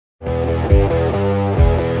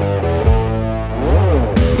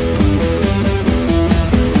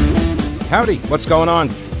Howdy, what's going on?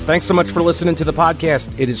 Thanks so much for listening to the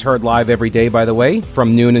podcast. It is heard live every day, by the way,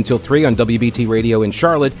 from noon until 3 on WBT Radio in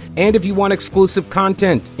Charlotte. And if you want exclusive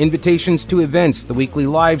content, invitations to events, the weekly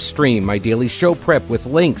live stream, my daily show prep with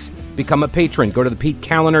links, become a patron. Go to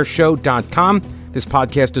thePeteCallenderShow.com. This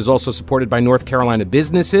podcast is also supported by North Carolina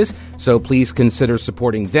businesses, so please consider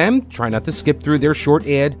supporting them. Try not to skip through their short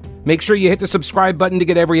ad. Make sure you hit the subscribe button to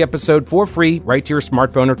get every episode for free right to your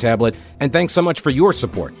smartphone or tablet. And thanks so much for your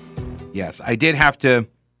support. Yes, I did have to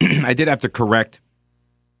correct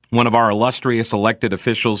one of our illustrious elected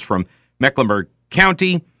officials from Mecklenburg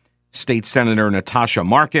County, State Senator Natasha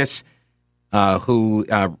Marcus, who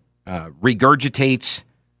regurgitates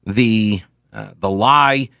the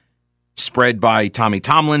lie spread by Tommy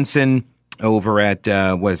Tomlinson over at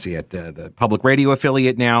the public radio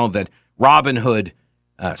affiliate now, that Robin Hood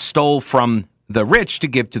stole from the rich to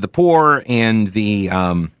give to the poor, and the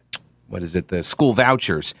the school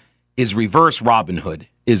vouchers is reverse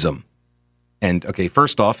RobinHoodism. And okay,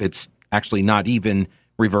 first off, it's actually not even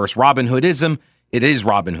reverse RobinHoodism. It is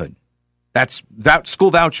Robin Hood.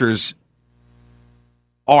 School vouchers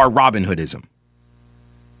are RobinHoodism.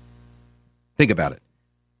 Think about it.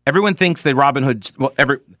 Everyone thinks that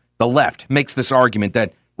the left makes this argument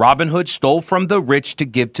that Robin Hood stole from the rich to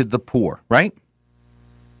give to the poor, right?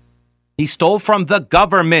 He stole from the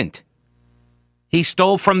government. He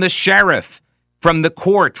stole from the sheriff, from the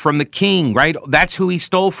court, from the king, right? That's who he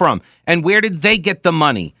stole from. And where did they get the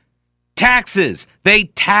money? Taxes. They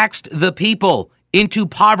taxed the people into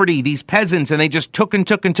poverty, these peasants, and they just took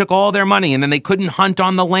all their money, and then they couldn't hunt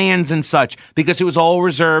on the lands and such because it was all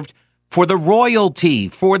reserved for the royalty,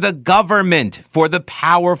 for the government, for the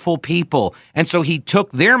powerful people. And so he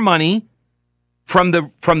took their money from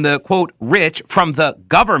the quote rich, from the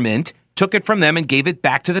government, took it from them and gave it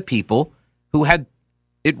back to the people who had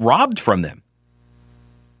it robbed from them.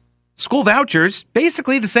 School vouchers,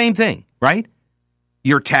 basically the same thing, right?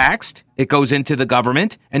 You're taxed, it goes into the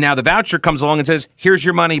government, and now the voucher comes along and says, here's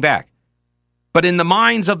your money back. But in the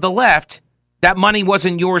minds of the left, that money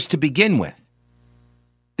wasn't yours to begin with.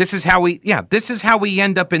 This is how we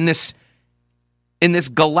end up in this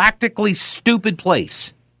galactically stupid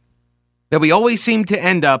place that we always seem to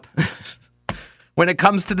end up when it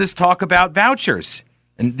comes to this talk about vouchers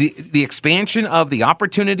and the expansion of the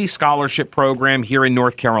Opportunity Scholarship Program here in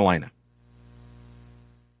North Carolina.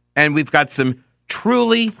 And we've got some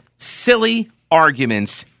truly silly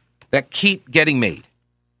arguments that keep getting made,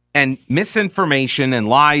 and misinformation and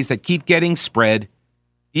lies that keep getting spread.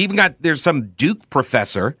 There's some Duke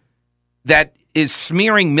professor that is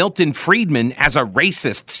smearing Milton Friedman as a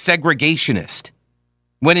racist segregationist,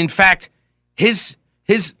 when in fact his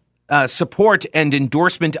support and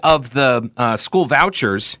endorsement of the school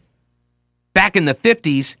vouchers back in the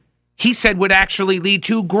 50s, he said would actually lead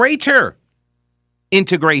to greater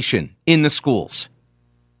integration in the schools.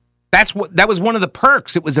 That was one of the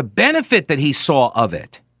perks. It was a benefit that he saw of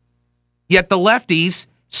it. Yet the lefties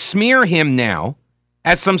smear him now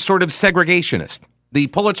as some sort of segregationist. The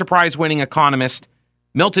Pulitzer Prize-winning economist,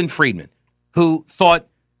 Milton Friedman, who thought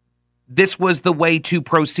this was the way to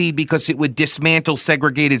proceed because it would dismantle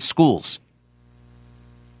segregated schools.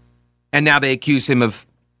 And now they accuse him of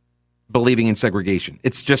believing in segregation.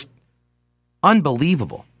 It's just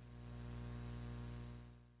unbelievable.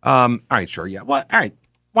 All right, sure, yeah. Well, all right,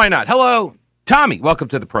 why not? Hello, Tommy. Welcome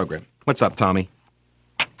to the program. What's up, Tommy?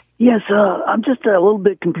 Yes, I'm just a little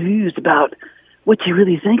bit confused about what you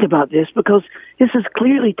really think about this, because this is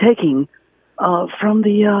clearly taking from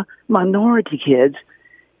the minority kids,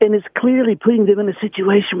 and it's clearly putting them in a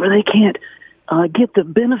situation where they can't get the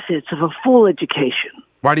benefits of a full education.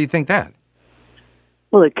 Why do you think that?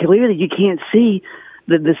 Well, clearly you can't see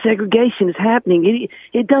that the segregation is happening.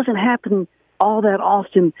 It doesn't happen all that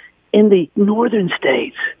often in the northern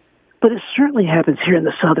states, but it certainly happens here in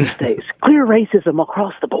the southern states. Clear racism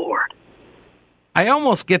across the board. I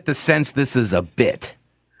almost get the sense this is a bit.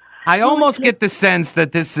 I almost get the sense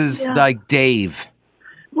that this is like Dave.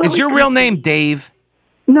 Is your real name Dave?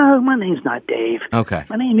 No, my name's not Dave. Okay.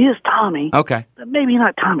 My name is Tommy. Okay. But maybe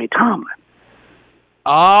not Tommy Tomlin.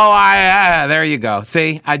 Oh, there you go.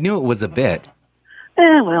 See, I knew it was a bit.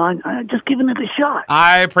 Yeah, well, I'm just giving it a shot.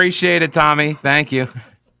 I appreciate it, Tommy. Thank you.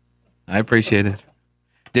 I appreciate it.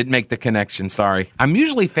 Didn't make the connection, sorry. I'm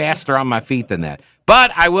usually faster on my feet than that.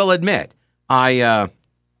 But I will admit, I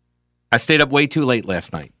stayed up way too late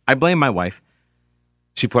last night. I blame my wife.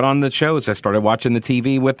 She put on the shows. I started watching the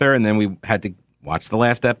TV with her, and then we had to watch the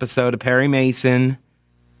last episode of Perry Mason.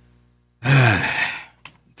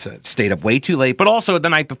 So stayed up way too late. But also the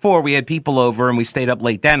night before, we had people over, and we stayed up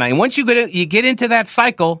late that night. And once you get into that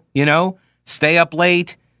cycle, stay up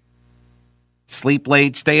late, sleep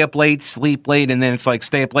late, stay up late, sleep late, and then it's like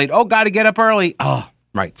stay up late. Oh, got to get up early. Oh,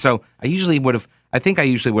 right. So I think I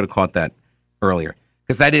usually would have caught that earlier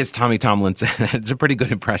because that is Tommy Tomlinson. It's a pretty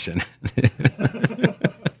good impression.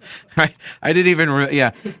 Right? I didn't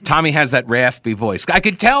even, Tommy has that raspy voice. I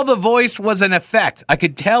could tell the voice was an effect. I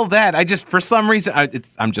could tell that. for some reason,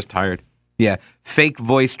 I'm just tired. Yeah, fake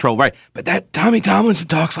voice troll. Right. But that Tommy Tomlinson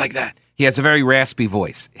talks like that. He has a very raspy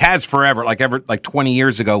voice. Has forever, like 20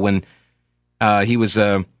 years ago when he was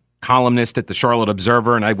a columnist at the Charlotte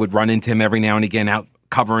Observer, and I would run into him every now and again out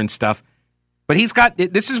covering stuff. But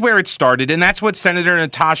this is where it started, and that's what Senator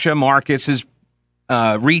Natasha Marcus is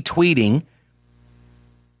retweeting.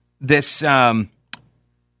 This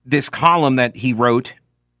column that he wrote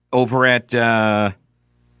over at the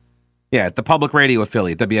public radio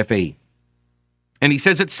affiliate, WFAE. And he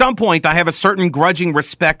says, at some point, I have a certain grudging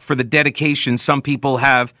respect for the dedication some people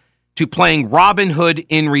have to playing Robin Hood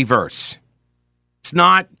in reverse. It's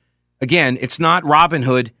not Robin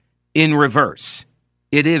Hood in reverse.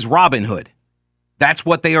 It is Robin Hood. That's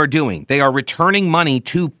what they are doing. They are returning money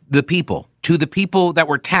to the people that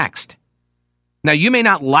were taxed. Now, you may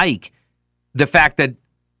not like the fact that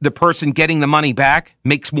the person getting the money back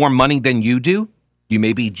makes more money than you do. You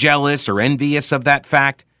may be jealous or envious of that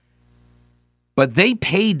fact. But they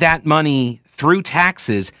paid that money through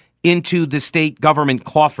taxes into the state government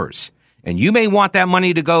coffers. And you may want that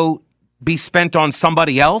money to go be spent on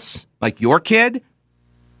somebody else, like your kid.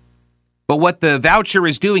 But what the voucher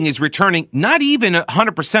is doing is returning not even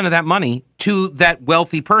 100% of that money to that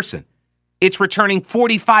wealthy person. It's returning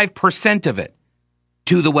 45% of it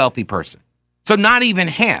to the wealthy person. So not even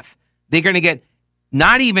half. They're going to get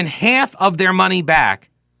not even half of their money back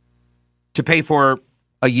to pay for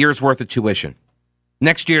a year's worth of tuition.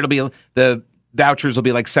 Next year, the vouchers will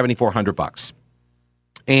be like $7,400.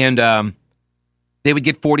 And they would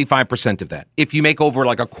get 45% of that. If you make over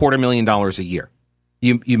like $250,000 a year,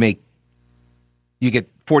 you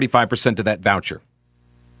get 45% of that voucher.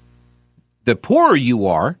 The poorer you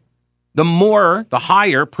are, the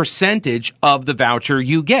higher percentage of the voucher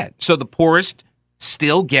you get. So the poorest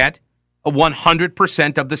still get a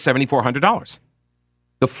 100% of the $7,400,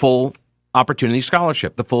 the full opportunity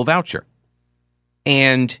scholarship, the full voucher.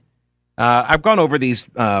 And I've gone over these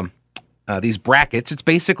brackets. It's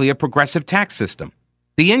basically a progressive tax system.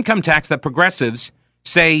 The income tax that progressives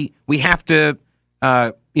say we have to,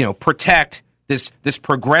 protect this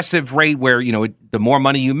progressive rate where, the more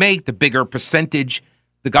money you make, the bigger percentage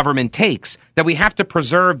the government takes, that we have to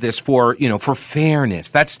preserve this for fairness.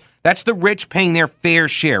 That's the rich paying their fair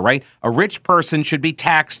share, right? A rich person should be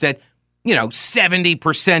taxed at,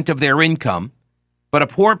 70% of their income, but a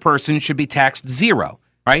poor person should be taxed 0,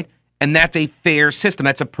 right? And that's a fair system.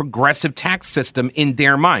 That's a progressive tax system in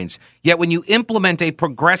their minds. Yet when you implement a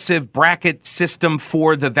progressive bracket system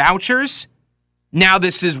for the vouchers, now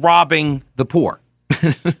this is robbing the poor,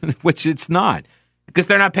 which it's not, because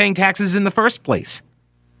they're not paying taxes in the first place.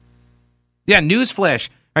 Yeah, newsflash,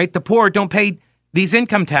 right? The poor don't pay these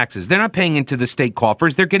income taxes. They're not paying into the state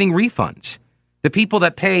coffers. They're getting refunds. The people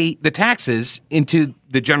that pay the taxes into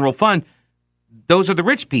the general fund, those are the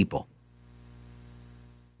rich people.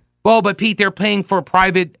 Well, but Pete, they're paying for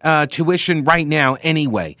private tuition right now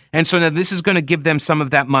anyway. And so now this is going to give them some of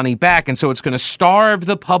that money back. And so it's going to starve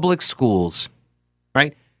the public schools,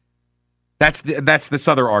 right? That's this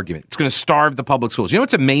other argument. It's going to starve the public schools. You know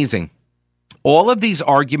what's amazing? All of these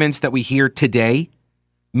arguments that we hear today,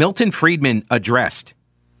 Milton Friedman addressed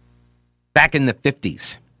back in the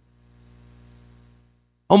 50s.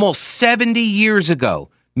 Almost 70 years ago,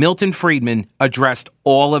 Milton Friedman addressed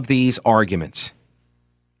all of these arguments.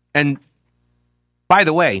 And by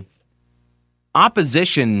the way,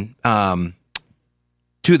 opposition to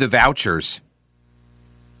the vouchers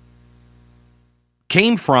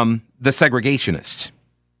came from the segregationists.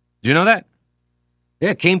 Did you know that?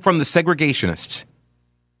 Yeah, it came from the segregationists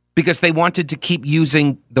because they wanted to keep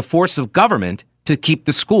using the force of government to keep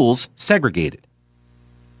the schools segregated.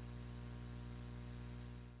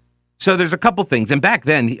 So there's a couple things. And back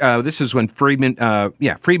then, this is when Friedman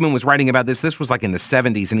was writing about this. This was like in the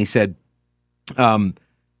 70s. And he said,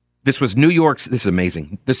 this was New York's, this is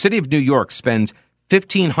amazing. The city of New York spends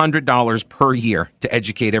 $1,500 per year to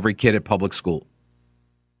educate every kid at public school.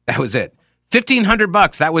 That was it.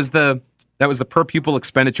 $1,500. That was the per pupil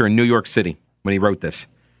expenditure in New York City when he wrote this.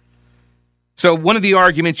 So one of the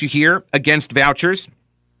arguments you hear against vouchers,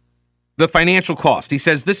 the financial cost. He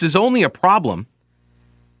says this is only a problem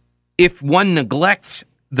if one neglects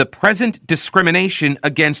the present discrimination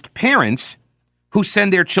against parents who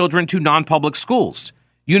send their children to non-public schools.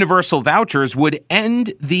 Universal vouchers would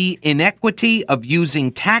end the inequity of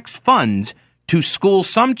using tax funds to school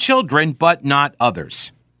some children but not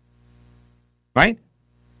others. Right?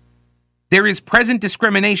 There is present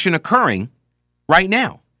discrimination occurring right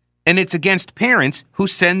now, and it's against parents who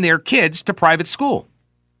send their kids to private school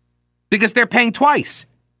because they're paying twice.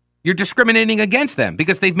 You're discriminating against them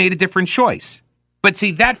because they've made a different choice. But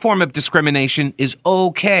see, that form of discrimination is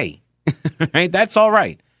okay. Right? That's all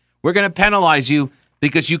right. We're going to penalize you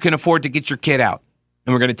because you can afford to get your kid out.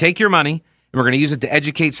 And we're going to take your money and we're going to use it to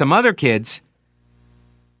educate some other kids.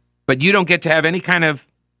 But you don't get to have any kind of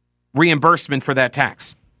reimbursement for that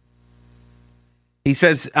tax. He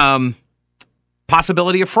says,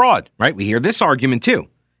 possibility of fraud, right? We hear this argument too.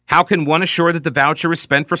 How can one assure that the voucher is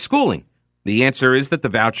spent for schooling? The answer is that the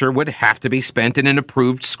voucher would have to be spent in an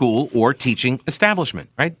approved school or teaching establishment,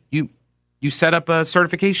 right? You set up a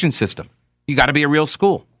certification system. You got to be a real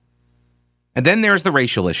school. And then there's the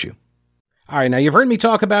racial issue. All right, now you've heard me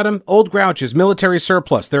talk about them. Old Grouch's military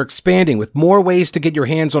surplus. They're expanding with more ways to get your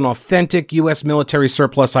hands on authentic U.S. military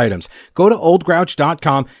surplus items. Go to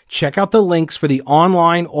oldgrouch.com. Check out the links for the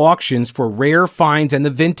online auctions for rare finds and the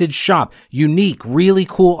vintage shop. Unique, really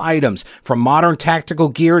cool items. From modern tactical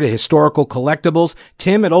gear to historical collectibles,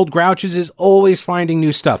 Tim at Old Grouch's is always finding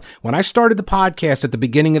new stuff. When I started the podcast at the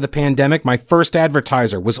beginning of the pandemic, my first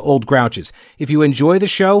advertiser was Old Grouch's. If you enjoy the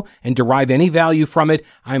show and derive any value from it,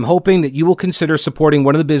 I'm hoping that you will consider supporting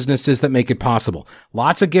one of the businesses that make it possible.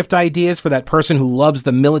 Lots of gift ideas for that person who loves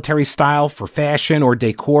the military style for fashion or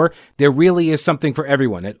decor. There really is something for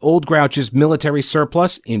everyone at Old Grouch's Military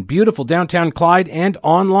Surplus in beautiful downtown Clyde and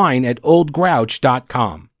online at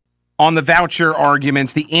oldgrouch.com. On the voucher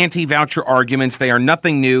arguments, the anti-voucher arguments, they are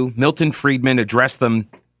nothing new. Milton Friedman addressed them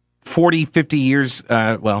 40, 50 years, in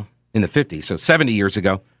the 50s, so 70 years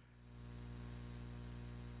ago.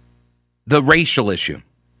 The racial issue.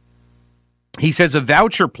 He says a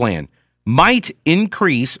voucher plan might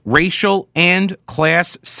increase racial and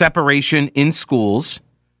class separation in schools,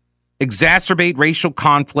 exacerbate racial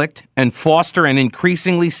conflict, and foster an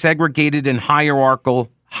increasingly segregated and hierarchical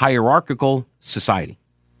society.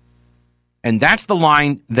 And that's the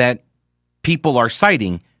line that people are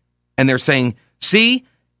citing, and they're saying, see,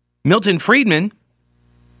 Milton Friedman,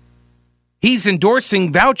 he's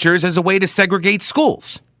endorsing vouchers as a way to segregate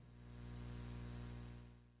schools.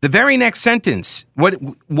 The very next sentence,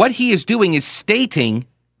 what he is doing is stating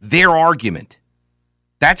their argument.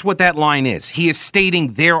 That's what that line is. He is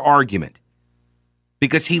stating their argument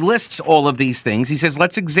because he lists all of these things. He says,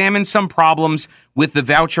 let's examine some problems with the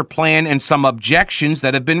voucher plan and some objections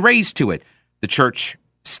that have been raised to it. The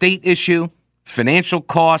church-state issue, financial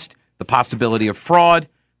cost, the possibility of fraud,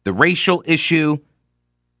 the racial issue.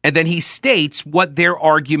 And then he states what their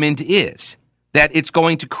argument is, that it's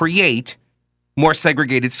going to create more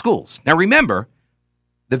segregated schools. Now, remember,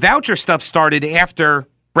 the voucher stuff started after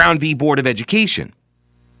Brown v. Board of Education.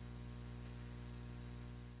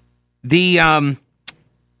 Where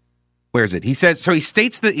is it? He says, so he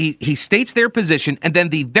states he states their position, and then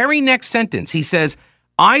the very next sentence, he says,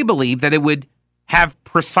 I believe that it would have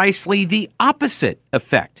precisely the opposite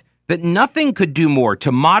effect, that nothing could do more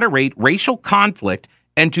to moderate racial conflict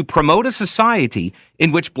and to promote a society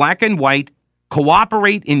in which black and white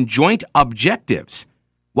cooperate in joint objectives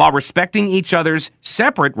while respecting each other's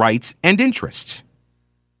separate rights and interests.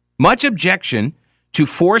 Much objection to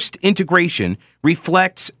forced integration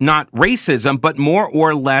reflects not racism, but more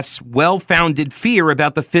or less well-founded fear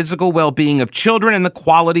about the physical well-being of children and the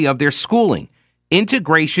quality of their schooling.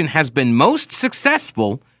 Integration has been most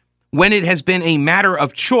successful when it has been a matter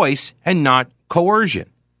of choice and not coercion.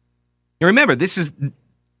 Now remember, this is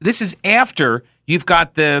after you've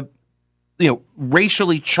got the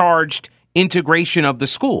racially charged integration of the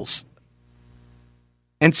schools.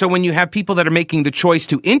 And so when you have people that are making the choice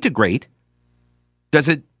to integrate, does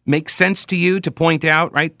it make sense to you to point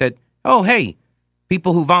out, right, that, oh, hey,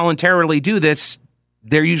 people who voluntarily do this,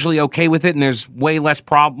 they're usually okay with it and there's way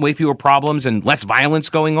fewer problems and less violence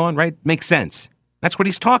going on, right? Makes sense. That's what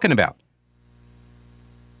he's talking about.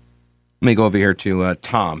 Let me go over here to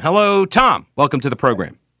Tom. Hello, Tom. Welcome to the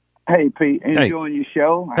program. Hey, Pete, enjoying your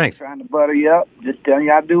show. Thanks. I'm trying to butter you up. Just telling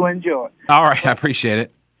you I do enjoy it. All right, I appreciate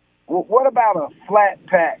it. Well, what about a flat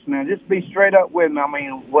tax? Now, just be straight up with me. I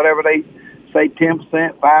mean, whatever they say,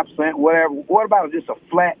 10%, 5%, whatever. What about just a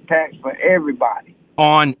flat tax for everybody?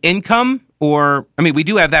 On income we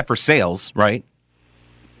do have that for sales, right?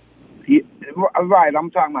 Yeah, right,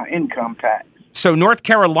 I'm talking about income tax. So North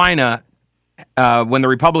Carolina, when the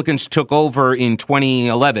Republicans took over in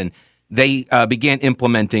 2011, they began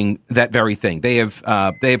implementing that very thing. They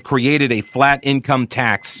have created a flat income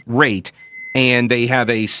tax rate, and they have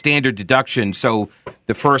a standard deduction. So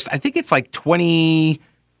the first, I think it's like $25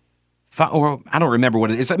 or I don't remember what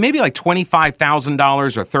it is. Maybe like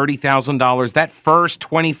 $25,000 or $30,000. That first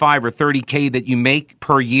 25 or 30K that you make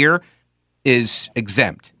per year is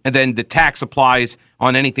exempt, and then the tax applies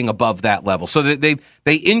on anything above that level. So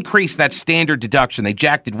they increased that standard deduction. They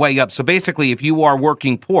jacked it way up. So basically, if you are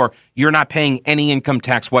working poor, you're not paying any income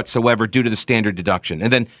tax whatsoever due to the standard deduction.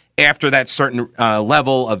 And then after that certain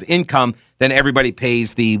level of income, then everybody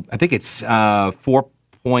pays I think it's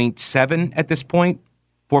 4.7 at this point,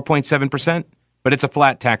 4.7%, but it's a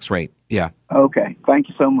flat tax rate. Yeah. Okay. Thank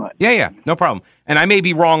you so much. Yeah, no problem. And I may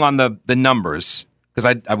be wrong on the numbers because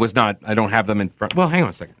I don't have them in front. Well, hang on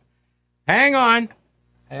a second. Hang on.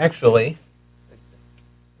 Actually,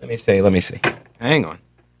 let me see. Hang on.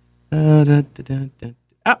 Oh,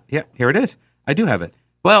 yeah, here it is. I do have it.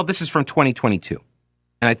 Well, this is from 2022,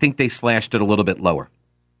 and I think they slashed it a little bit lower.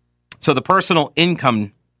 So the personal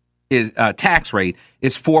income tax rate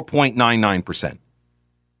is 4.99%.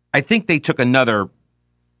 I think they took another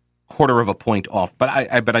quarter of a point off, but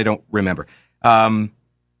I don't remember.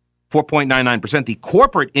 4.99%. The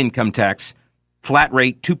corporate income tax flat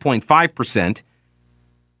rate 2.5%,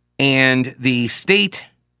 and the state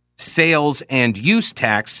sales and use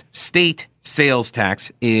tax, state sales tax,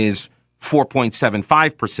 is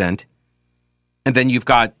 4.75%. And then you've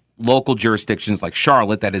got local jurisdictions like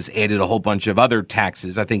Charlotte that has added a whole bunch of other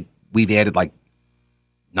taxes. I think we've added like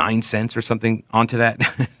 9 cents or something onto that.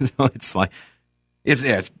 So it's like,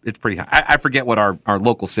 it's pretty high. I forget what our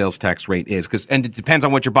local sales tax rate is, and it depends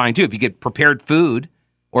on what you're buying too. If you get prepared food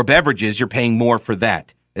or beverages, you're paying more for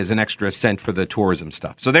that as an extra cent for the tourism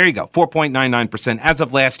stuff. So there you go, 4.99%. As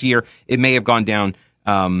of last year, it may have gone down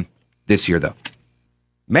this year, though.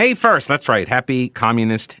 May 1st, that's right. Happy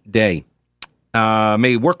Communist Day.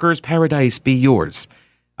 May workers' paradise be yours.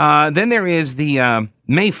 Then there is the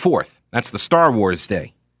May 4th. That's the Star Wars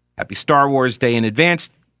Day. Happy Star Wars Day in advance.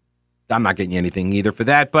 I'm not getting you anything either for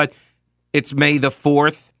that, but it's May the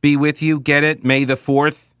 4th be with you. Get it? May the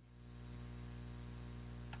 4th.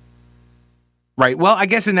 Right. Well, I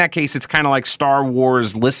guess in that case, it's kind of like Star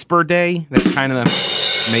Wars Lisper Day. That's kind of the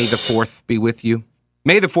May the 4th be with you.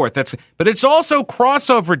 May the 4th. But it's also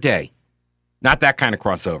Crossover Day. Not that kind of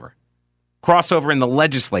crossover. Crossover in the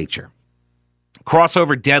legislature.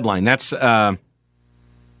 Crossover deadline. That's when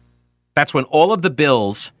all of the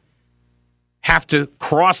bills have to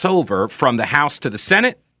cross over from the House to the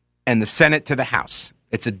Senate and the Senate to the House.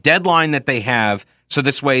 It's a deadline that they have, so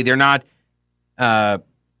this way they're not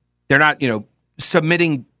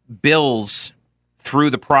submitting bills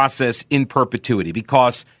through the process in perpetuity,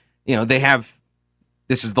 because they have,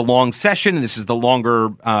 this is the long session and this is the longer,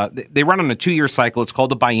 they run on a 2-year cycle. It's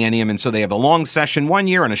called a biennium, and so they have a long session one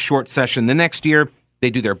year and a short session the next year.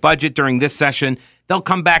 They do their budget during this session. They'll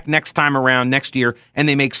come back next time around next year, and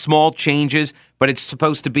they make small changes, but it's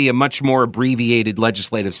supposed to be a much more abbreviated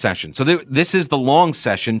legislative session. So this is the long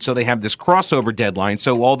session, so they have this crossover deadline,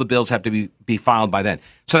 so all the bills have to be filed by then.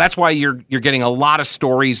 So that's why you're getting a lot of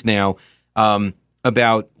stories now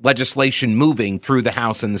about legislation moving through the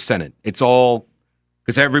House and the Senate. It's all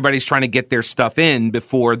because everybody's trying to get their stuff in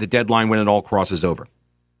before the deadline when it all crosses over.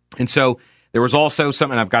 And so there was also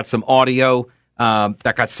something, I've got some audio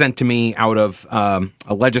that got sent to me out of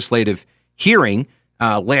a legislative hearing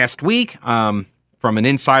last week from an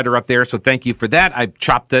insider up there. So thank you for that. I've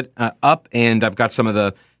chopped it up, and I've got some of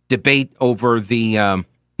the debate over the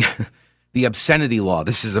the obscenity law.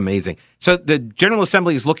 This is amazing. So the General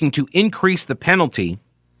Assembly is looking to increase the penalty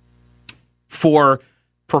for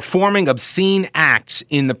performing obscene acts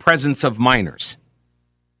in the presence of minors.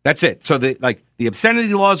 That's it. So the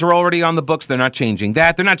obscenity laws are already on the books. They're not changing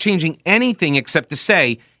that. They're not changing anything except to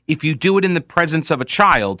say if you do it in the presence of a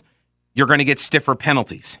child, you're going to get stiffer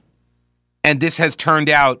penalties. And this has turned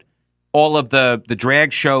out all of the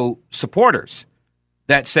drag show supporters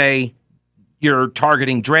that say you're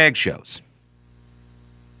targeting drag shows.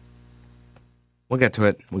 We'll get to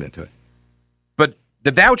it. But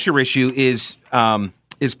the voucher issue is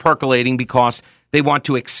percolating because they want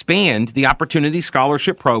to expand the Opportunity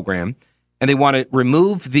Scholarship Program, and they want to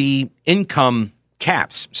remove the income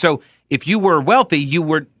caps. So if you were wealthy, you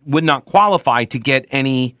would not qualify to get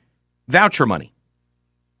any voucher money.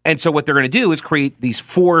 And so what they're going to do is create these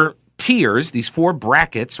 4 tiers, these 4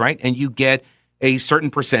 brackets, right? And you get a certain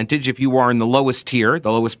percentage. If you are in the lowest tier,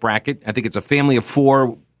 the lowest bracket, I think it's a family of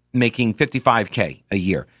 4 making $55K a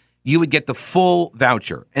year, you would get the full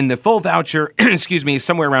voucher. And the full voucher, is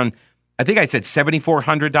somewhere around, I think I said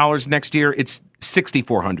 $7,400 next year. It's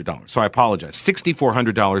 $6,400. So I apologize.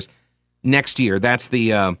 $6,400 next year. That's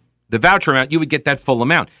the voucher amount. You would get that full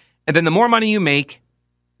amount. And then the more money you make,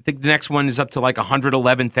 I think the next one is up to like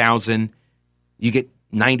 $111,000. You get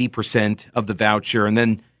 90% of the voucher, and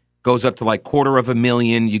then goes up to like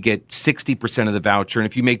 $250,000, you get 60% of the voucher. And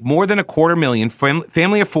if you make more than $250,000,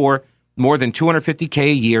 family of four, more than $250K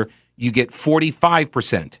a year, you get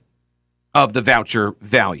 45% of the voucher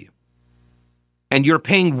value. And you're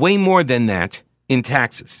paying way more than that in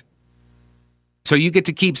taxes. So you get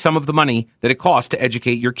to keep some of the money that it costs to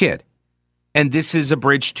educate your kid. And this is a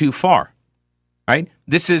bridge too far, right?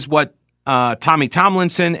 This is what Tommy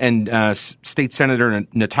Tomlinson and State Senator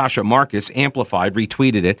Natasha Marcus amplified,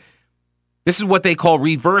 retweeted it. This is what they call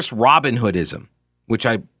reverse RobinHoodism, which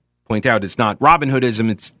I point out is not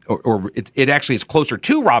RobinHoodism. It actually is closer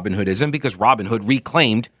to RobinHoodism because Robin Hood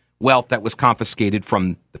reclaimed wealth that was confiscated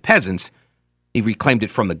from the peasants. He reclaimed it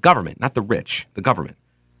from the government, not the rich, the government.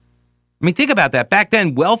 I mean, think about that. Back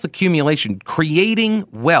then, wealth accumulation, creating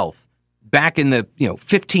wealth back in the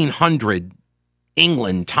 1500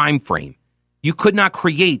 England time frame, you could not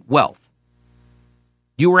create wealth.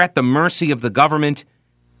 You were at the mercy of the government,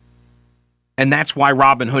 and that's why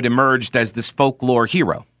Robin Hood emerged as this folklore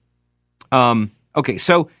hero. Okay,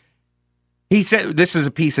 so he said, this is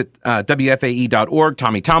a piece at WFAE.org,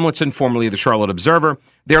 Tommy Tomlinson, formerly of the Charlotte Observer.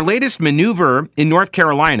 Their latest maneuver in North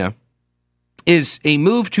Carolina is a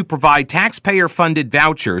move to provide taxpayer-funded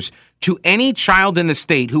vouchers to any child in the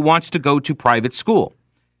state who wants to go to private school.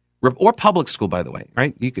 Or public school, by the way,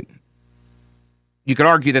 right? You could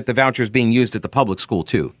argue that the voucher is being used at the public school,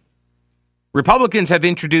 too. Republicans have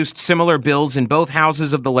introduced similar bills in both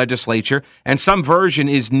houses of the legislature, and some version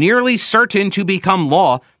is nearly certain to become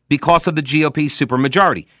law because of the GOP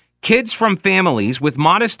supermajority. Kids from families with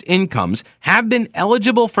modest incomes have been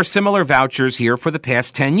eligible for similar vouchers here for the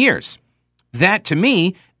past 10 years. That, to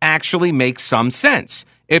me, actually makes some sense.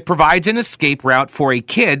 It provides an escape route for a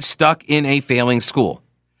kid stuck in a failing school.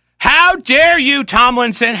 How dare you,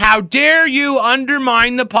 Tomlinson? How dare you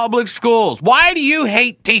undermine the public schools? Why do you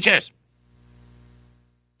hate teachers?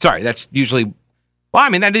 Sorry, that's usually,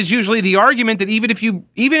 that is usually the argument that even if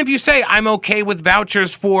you say I'm okay with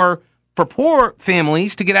vouchers for poor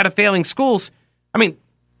families to get out of failing schools,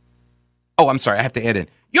 I'm sorry, I have to add in.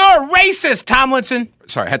 You're racist, Tomlinson.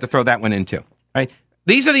 Sorry, I had to throw that one in too. Right?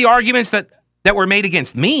 These are the arguments that were made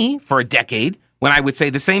against me for a decade when I would say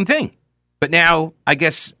the same thing. But now, I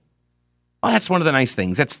guess, that's one of the nice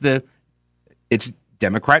things. It's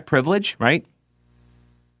Democrat privilege, right?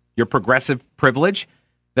 Your progressive privilege.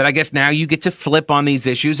 That I guess now you get to flip on these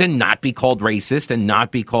issues and not be called racist and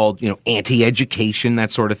not be called, anti-education, that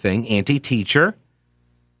sort of thing, anti-teacher.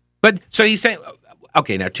 But so he's saying,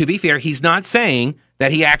 okay, now to be fair, he's not saying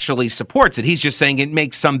that he actually supports it. He's just saying it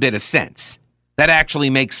makes some bit of sense. That actually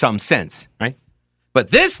makes some sense, right?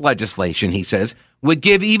 But this legislation, he says, would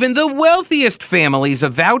give even the wealthiest families a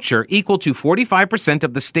voucher equal to 45%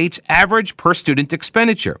 of the state's average per student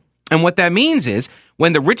expenditure. And what that means is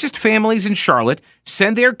when the richest families in Charlotte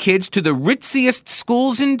send their kids to the ritziest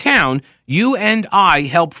schools in town, you and I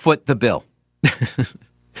help foot the bill.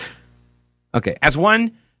 Okay, as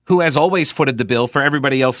one who has always footed the bill for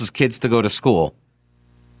everybody else's kids to go to school,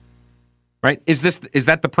 right? Is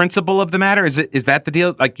that the principle of the matter? Is that the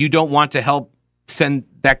deal? Like you don't want to help send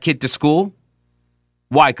that kid to school?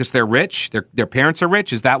 Why? Because they're rich? Their parents are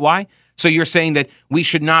rich? Is that why? So you're saying that we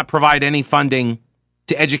should not provide any funding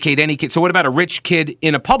to educate any kid. So what about a rich kid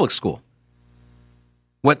in a public school?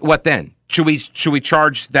 What then? Should we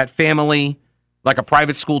charge that family like a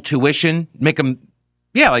private school tuition? Make them,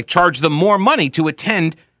 charge them more money to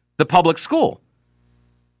attend the public school,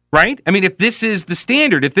 right? If this is the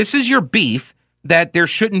standard, if this is your beef, that there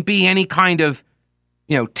shouldn't be any kind of,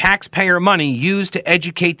 taxpayer money used to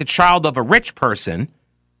educate the child of a rich person,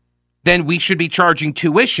 then we should be charging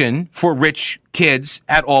tuition for rich kids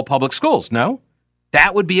at all public schools, no?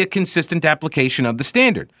 That would be a consistent application of the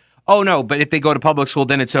standard. Oh, no, but if they go to public school,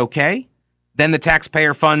 then it's okay? Then the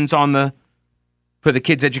taxpayer funds for the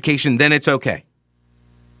kids' education, then it's okay.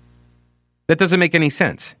 That doesn't make any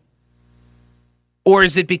sense. Or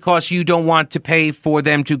is it because you don't want to pay for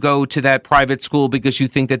them to go to that private school because you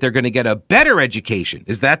think that they're going to get a better education?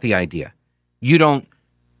 Is that the idea? You don't.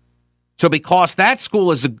 So because that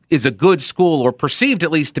school is a good school, or perceived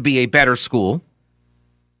at least to be a better school,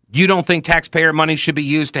 you don't think taxpayer money should be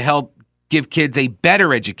used to help give kids a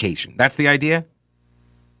better education? That's the idea?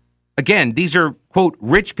 Again, these are, quote,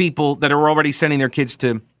 rich people that are already sending their kids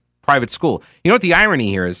to private school. You know what the irony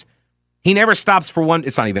here is? He never stops for one.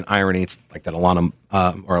 It's not even irony. It's like that Alanis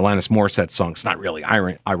Morissette song. It's not really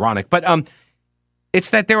ironic. But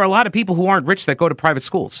it's that there are a lot of people who aren't rich that go to private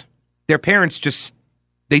schools. Their parents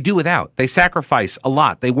they do without. They sacrifice a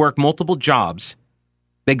lot. They work multiple jobs.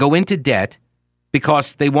 They go into debt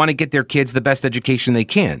because they want to get their kids the best education they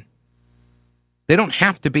can. They don't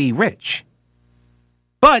have to be rich.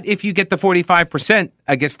 But if you get the 45%,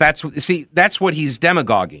 I guess that's what he's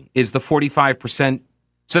demagoguing, is the 45%.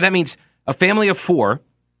 So that means a family of 4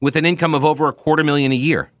 with an income of over $250,000 a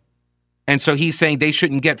year. And so he's saying they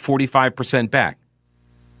shouldn't get 45% back.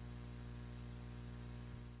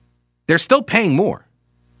 They're still paying more.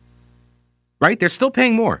 Right? They're still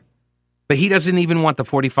paying more. But he doesn't even want the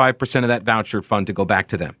 45% of that voucher fund to go back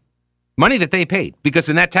to them. Money that they paid. Because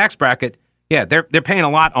in that tax bracket, yeah, they're paying a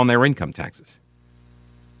lot on their income taxes.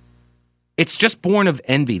 It's just born of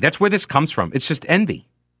envy. That's where this comes from. It's just envy.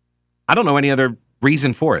 I don't know any other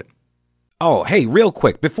reason for it. Oh, hey, real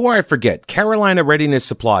quick, before I forget, Carolina Readiness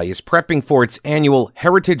Supply is prepping for its annual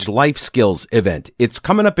Heritage Life Skills event. It's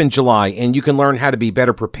coming up in July, and you can learn how to be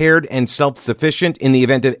better prepared and self-sufficient in the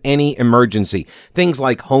event of any emergency. Things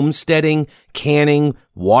like homesteading, canning,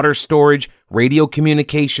 water storage, radio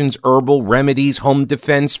communications, herbal remedies, home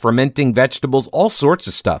defense, fermenting vegetables, all sorts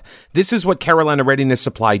of stuff. This is what Carolina Readiness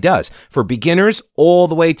Supply does. For beginners all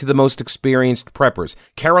the way to the most experienced preppers,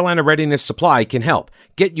 Carolina Readiness Supply can help.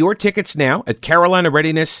 Get your tickets now at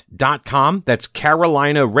carolinareadiness.com. That's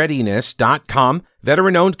carolinareadiness.com.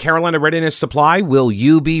 Veteran-owned Carolina Readiness Supply. Will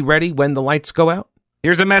you be ready when the lights go out?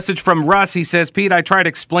 Here's a message from Russ. He says, Pete, I tried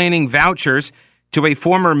explaining vouchers to a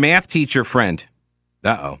former math teacher friend.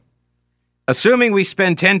 Uh-oh. Assuming we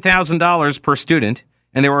spend $10,000 per student,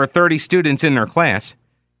 and there are 30 students in our class,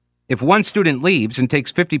 if one student leaves and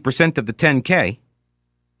takes 50% of the $10K,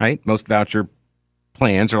 right? Most voucher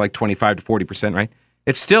plans are like 25 to 40%, right?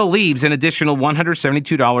 It still leaves an additional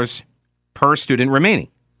 $172 per student remaining.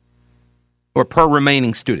 Or per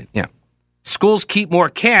remaining student, yeah. Schools keep more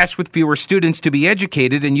cash with fewer students to be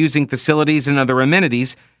educated and using facilities and other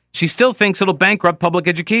amenities. She still thinks it'll bankrupt public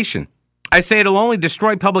education. I say it'll only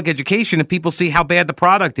destroy public education if people see how bad the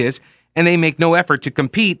product is and they make no effort to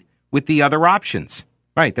compete with the other options.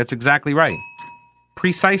 Right, that's exactly right.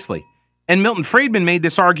 Precisely. And Milton Friedman made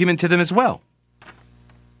this argument to them as well.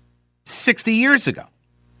 60 years ago.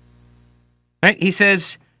 Right? He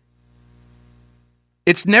says,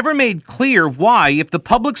 it's never made clear why, if the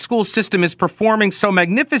public school system is performing so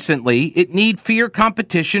magnificently, it need fear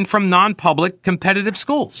competition from non-public competitive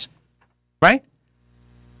schools. Right?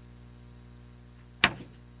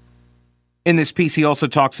 In this piece, he also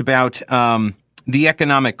talks about the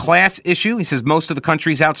economic class issue. He says most of the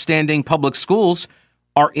country's outstanding public schools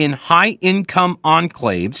are in high-income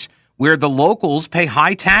enclaves where the locals pay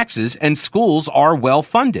high taxes and schools are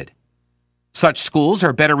well-funded. Such schools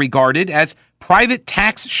are better regarded as private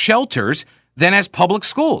tax shelters than as public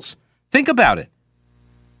schools. Think about it.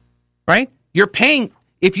 Right? You're paying,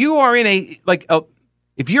 if you are in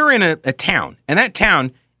if you're in a town, and that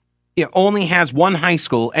town only has one high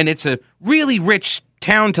school, and it's a really rich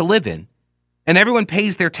town to live in, and everyone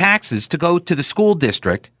pays their taxes to go to the school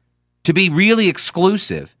district to be really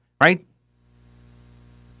exclusive, right?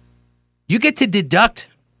 You get to deduct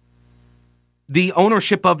the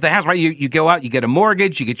ownership of the house, right? You go out, you get a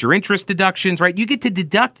mortgage, you get your interest deductions, right? You get to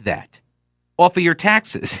deduct that off of your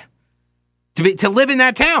taxes to live in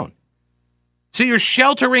that town. So you're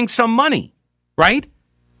sheltering some money, right?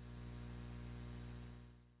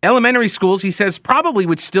 Elementary schools, he says, probably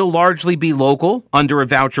would still largely be local under a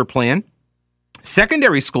voucher plan.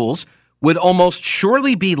 Secondary schools would almost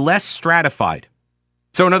surely be less stratified.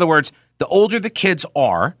 So in other words, the older the kids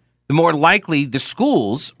are, the more likely the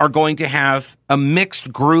schools are going to have a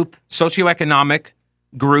mixed group, socioeconomic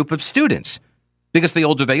group of students. Because the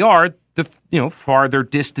older they are, the farther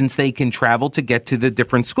distance they can travel to get to the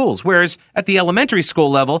different schools. Whereas at the elementary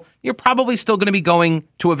school level, you're probably still going to be going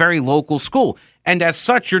to a very local school. And as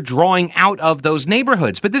such, you're drawing out of those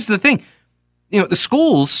neighborhoods. But this is the thing. The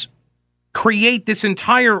schools create this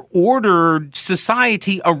entire ordered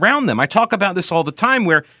society around them. I talk about this all the time,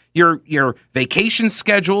 where your vacation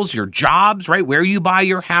schedules, your jobs, right, where you buy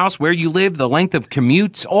your house, where you live, the length of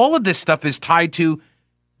commutes, all of this stuff is tied to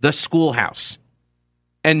the schoolhouse.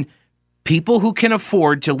 And people who can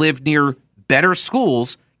afford to live near better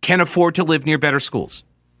schools can afford to live near better schools.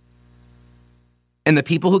 And the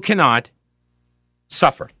people who cannot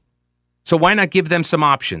suffer. So why not give them some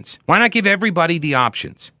options? Why not give everybody the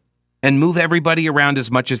options and move everybody around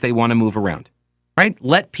as much as they want to move around? Right?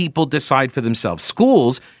 Let people decide for themselves.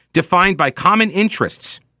 Schools defined by common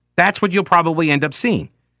interests. That's what you'll probably end up seeing.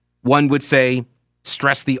 One would say,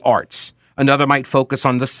 stress the arts. Another might focus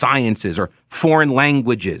on the sciences or foreign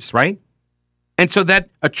languages, right? And so that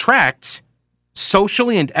attracts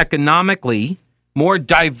socially and economically more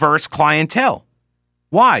diverse clientele.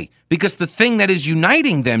 Why? Because the thing that is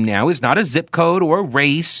uniting them now is not a zip code or a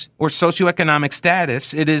race or socioeconomic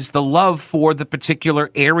status. It is the love for the particular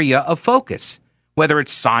area of focus. whether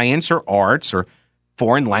it's science or arts or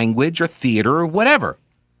foreign language or theater or whatever.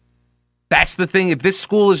 That's the thing. If this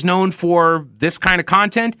school is known for this kind of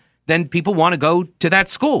content, then people want to go to that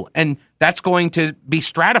school. And that's going to be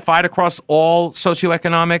stratified across all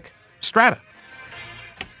socioeconomic strata.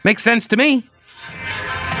 Makes sense to me.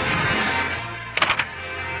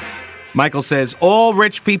 Michael says, all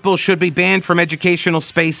rich people should be banned from educational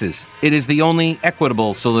spaces. It is the only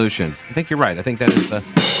equitable solution. I think you're right. I think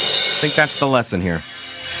that's the lesson here.